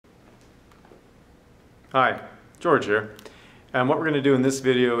Hi, George here. And what we're going to do in this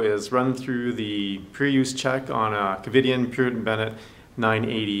video is run through the pre-use check on a Covidien Bennett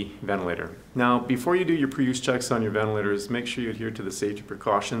 980 ventilator. Now, before you do your pre-use checks on your ventilators, make sure you adhere to the safety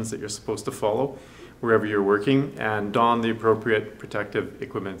precautions that you're supposed to follow wherever you're working and don the appropriate protective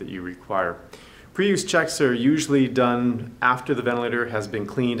equipment that you require. Pre-use checks are usually done after the ventilator has been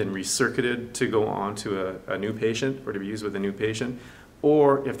cleaned and recircuited to go on to a new patient or to be used with a new patient,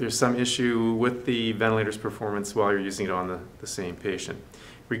 or if there's some issue with the ventilator's performance while you're using it on the same patient.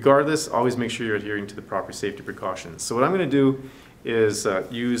 Regardless, always make sure you're adhering to the proper safety precautions. So what I'm going to do is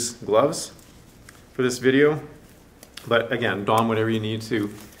use gloves for this video, but again, don whatever you need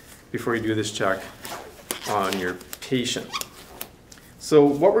to before you do this check on your patient. So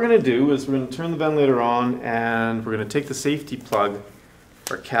what we're going to do is we're going to turn the ventilator on and we're going to take the safety plug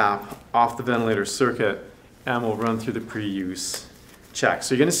or cap off the ventilator circuit and we'll run through the pre-use check.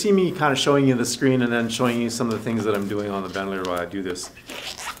 So you're going to see me kind of showing you the screen and then showing you some of the things that I'm doing on the ventilator while I do this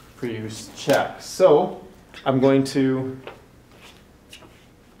pre-use check. So I'm going to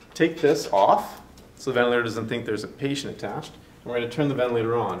take this off so the ventilator doesn't think there's a patient attached. We're going to turn the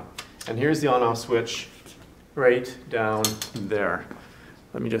ventilator on. And here's the on-off switch right down there.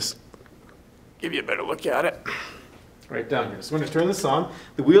 Let me just give you a better look at it. Right down here. So I'm going to turn this on.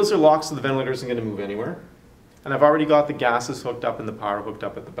 The wheels are locked so the ventilator isn't going to move anywhere. And I've already got the gases hooked up and the power hooked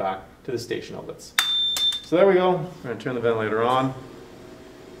up at the back to the station outlets. So there we go. I'm going to turn the ventilator on.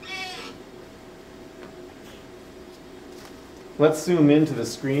 Let's zoom into the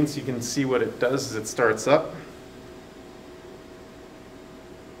screen so you can see what it does as it starts up.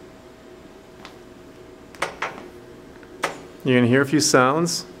 You're going to hear a few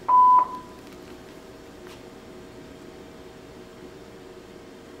sounds.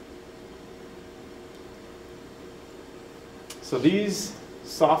 So these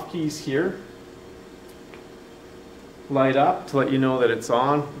soft keys here light up to let you know that it's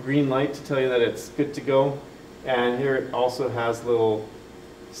on, green light to tell you that it's good to go, and here it also has little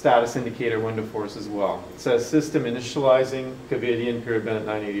status indicator window for us as well. It says system initializing Covidien Bennett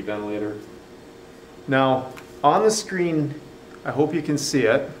 980 ventilator. Now on the screen, I hope you can see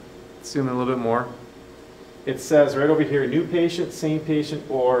it, zoom in a little bit more, it says right over here new patient, same patient,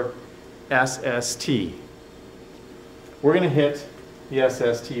 or SST. We're going to hit the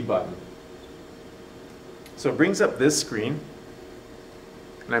SST button. So it brings up this screen,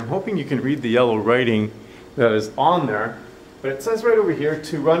 and I'm hoping you can read the yellow writing that is on there, but it says right over here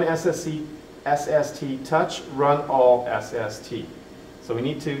to run SST touch, run all SST. So we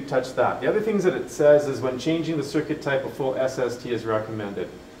need to touch that. The other things that it says is when changing the circuit type, a full SST is recommended.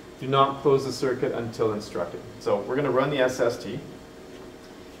 Do not close the circuit until instructed. So we're going to run the SST.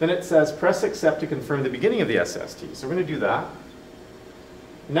 Then it says press accept to confirm the beginning of the SST. So we're going to do that.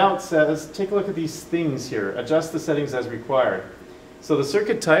 Now it says take a look at these things here. Adjust the settings as required. So the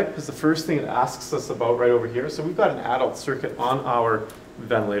circuit type is the first thing it asks us about right over here. So we've got an adult circuit on our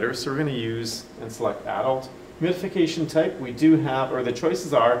ventilator. So we're going to use and select adult. Humidification type we do have, or the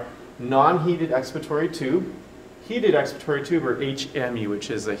choices are non-heated expiratory tube, heated expiratory tube, or HME,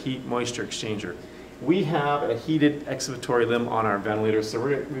 which is a heat moisture exchanger. We have a heated expiratory limb on our ventilator, so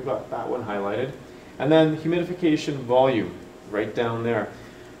we've got that one highlighted. And then humidification volume, right down there.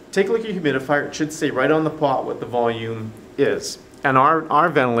 Take a look at your humidifier. It should say right on the pot what the volume is. And our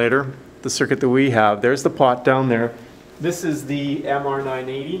ventilator, the circuit that we have, there's the pot down there. This is the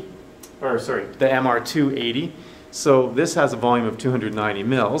MR980, or sorry, the MR280. So this has a volume of 290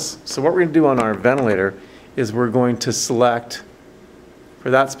 mils. So what we're going to do on our ventilator is we're going to select for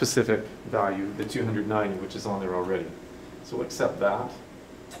that specific value, the 290, which is on there already. So we'll accept that.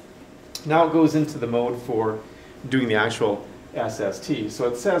 Now it goes into the mode for doing the actual SST. So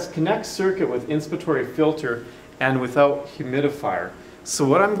it says connect circuit with inspiratory filter and without humidifier. So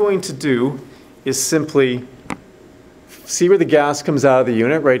what I'm going to do is simply see where the gas comes out of the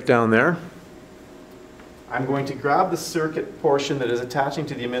unit, right down there. I'm going to grab the circuit portion that is attaching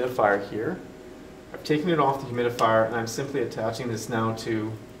to the humidifier here. I've taken it off the humidifier and I'm simply attaching this now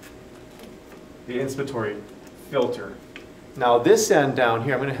to the inspiratory filter. Now this end down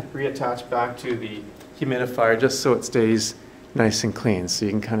here, I'm going to reattach back to the humidifier just so it stays nice and clean. So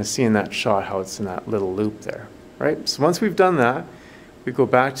you can kind of see in that shot how it's in that little loop there. Right? So once we've done that, we go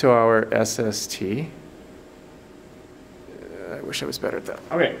back to our SST. I wish I was better at that.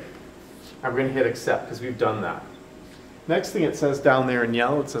 Okay, I'm going to hit accept because we've done that. Next thing it says down there in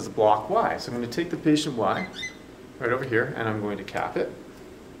yellow, it says block Y. So I'm going to take the patient Y right over here and I'm going to cap it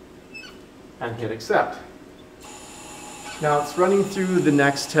and hit accept. Now it's running through the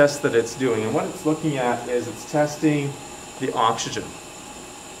next test that it's doing, and what it's looking at is it's testing the oxygen.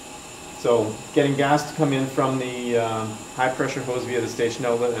 So getting gas to come in from the high pressure hose via the station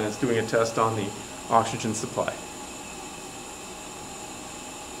outlet, and it's doing a test on the oxygen supply.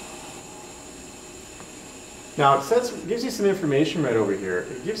 Now it gives you some information right over here.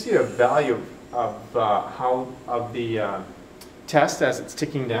 It gives you a value of the test as it's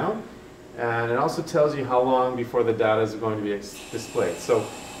ticking down, and it also tells you how long before the data is going to be displayed. So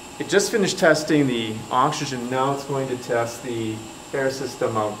it just finished testing the oxygen. Now it's going to test the air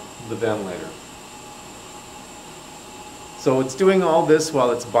system of the ventilator. So it's doing all this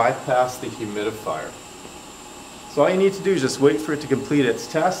while it's bypassed the humidifier. So all you need to do is just wait for it to complete its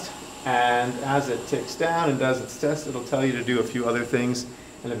test, and as it ticks down and does its test, it'll tell you to do a few other things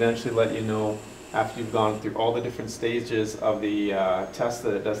and eventually let you know after you've gone through all the different stages of the test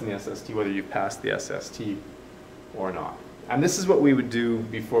that it does in the SST, whether you've passed the SST or not. And this is what we would do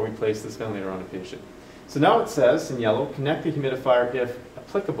before we place this ventilator on a patient. So now it says in yellow, connect the humidifier if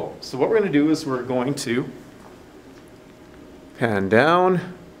applicable. So what we're going to do is we're going to pan down.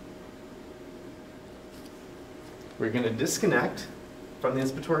 We're going to disconnect from the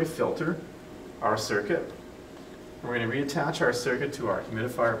inspiratory filter our circuit. We're going to reattach our circuit to our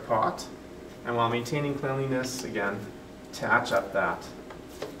humidifier pot, and while maintaining cleanliness, again, attach up that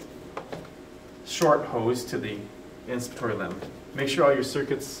short hose to the inspiratory limb. Make sure all your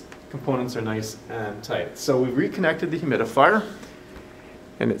circuit's components are nice and tight. So we've reconnected the humidifier,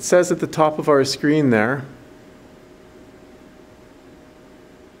 and it says at the top of our screen there,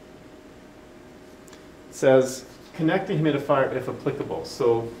 it says connect the humidifier if applicable.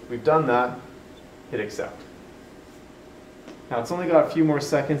 So we've done that, hit accept. Now it's only got a few more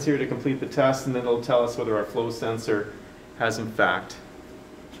seconds here to complete the test, and then it'll tell us whether our flow sensor has in fact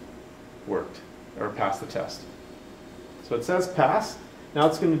worked or passed the test. So it says pass. Now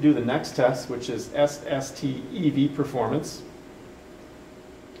it's going to do the next test, which is SST EV performance.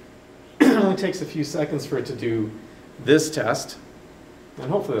 It only takes a few seconds for it to do this test, and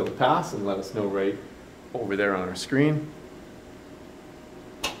hopefully it'll pass and let us know right over there on our screen.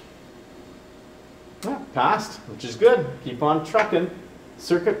 Yeah, passed, which is good. Keep on trucking.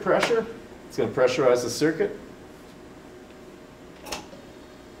 Circuit pressure. It's going to pressurize the circuit.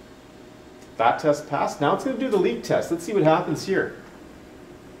 That test passed. Now it's going to do the leak test. Let's see what happens here.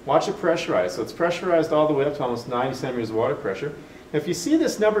 Watch it pressurize. So it's pressurized all the way up to almost 90 centimeters of water pressure. If you see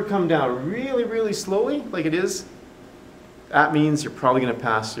this number come down really, really slowly, like it is, that means you're probably going to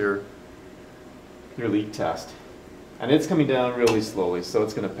pass your leak test. And it's coming down really slowly, so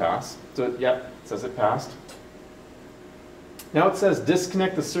it's going to pass. So, yep, it says it passed. Now it says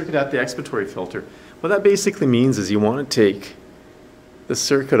disconnect the circuit at the expiratory filter. What that basically means is you want to take the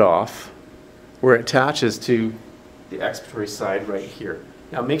circuit off where it attaches to the expiratory side right here.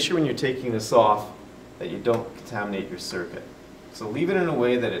 Now make sure when you're taking this off that you don't contaminate your circuit. So leave it in a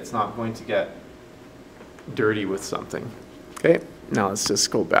way that it's not going to get dirty with something. Okay, now let's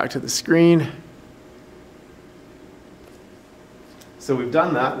just go back to the screen. So we've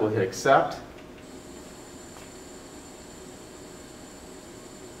done that. We'll hit accept.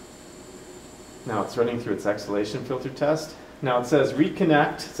 Now it's running through its exhalation filter test. Now it says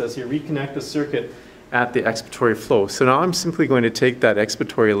reconnect. It says here reconnect the circuit at the expiratory flow. So now I'm simply going to take that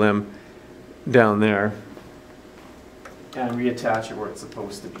expiratory limb down there and reattach it where it's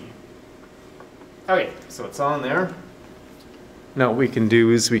supposed to be. Okay, so it's on there. Now what we can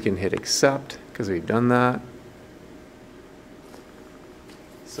do is we can hit accept because we've done that.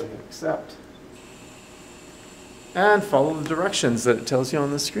 So hit accept. And follow the directions that it tells you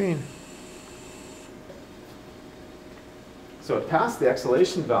on the screen. So it passed the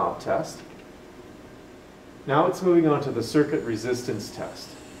exhalation valve test. Now it's moving on to the circuit resistance test.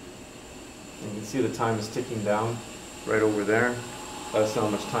 And you can see the time is ticking down right over there. Let us know how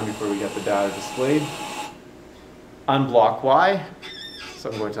much time before we get the data displayed. Unblock Y.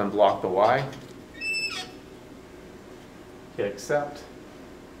 So I'm going to unblock the Y. Hit accept.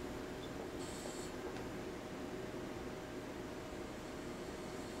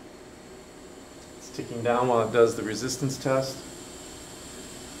 It's ticking down while it does the resistance test.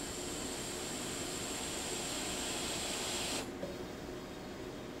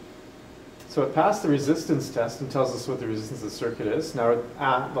 So it passed the resistance test and tells us what the resistance of the circuit is. Now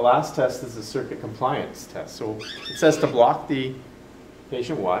the last test is the circuit compliance test. So it says to block the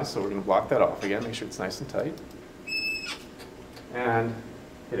patient Y, so we're going to block that off again, make sure it's nice and tight. And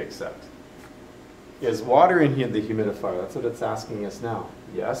hit accept. Is water in here the humidifier? That's what it's asking us now.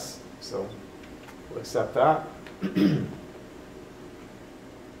 Yes, so we'll accept that.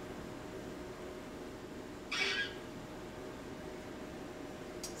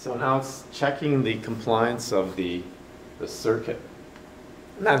 So now it's checking the compliance of the circuit.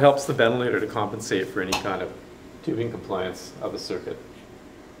 And that helps the ventilator to compensate for any kind of tubing compliance of the circuit.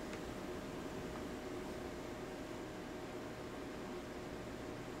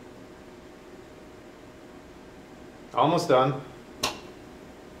 Almost done.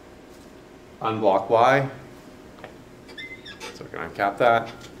 Unblock Y. So we're going to uncap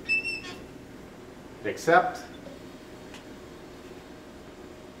that. Hit accept.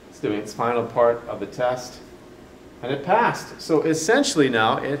 It's doing its final part of the test. And it passed. So essentially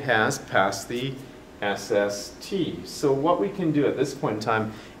now it has passed the SST. So what we can do at this point in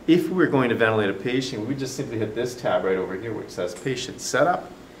time, if we're going to ventilate a patient, we just simply hit this tab right over here which says Patient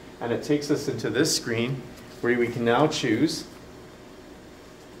Setup. And it takes us into this screen where we can now choose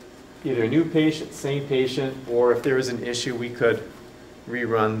either a new patient, same patient, or if there is an issue, we could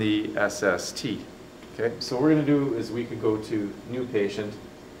rerun the SST. Okay, so what we're going to do is we could go to new patient.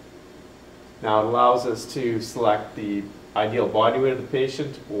 Now it allows us to select the ideal body weight of the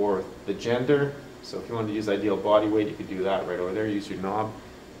patient or the gender. So if you want to use ideal body weight, you could do that right over there. Use your knob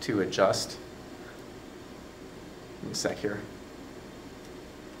to adjust. Give me a sec here.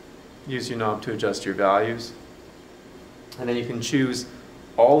 Use your knob to adjust your values. And then you can choose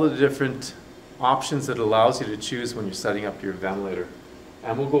all the different options that it allows you to choose when you're setting up your ventilator.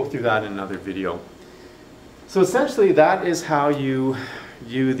 And we'll go through that in another video. So essentially that is how you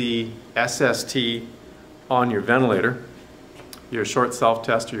view the SST on your ventilator, your short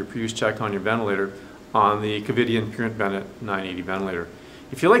self-test or your Preuse check on your ventilator on the Covidien Purent Bennett 980 ventilator.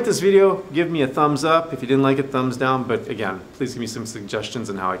 If you like this video, give me a thumbs up. If you didn't like it, thumbs down. But again, please give me some suggestions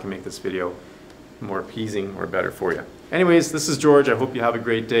on how I can make this video more appeasing or better for you. Anyways, this is George. I hope you have a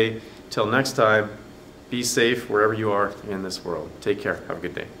great day. Till next time, be safe wherever you are in this world. Take care. Have a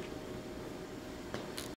good day.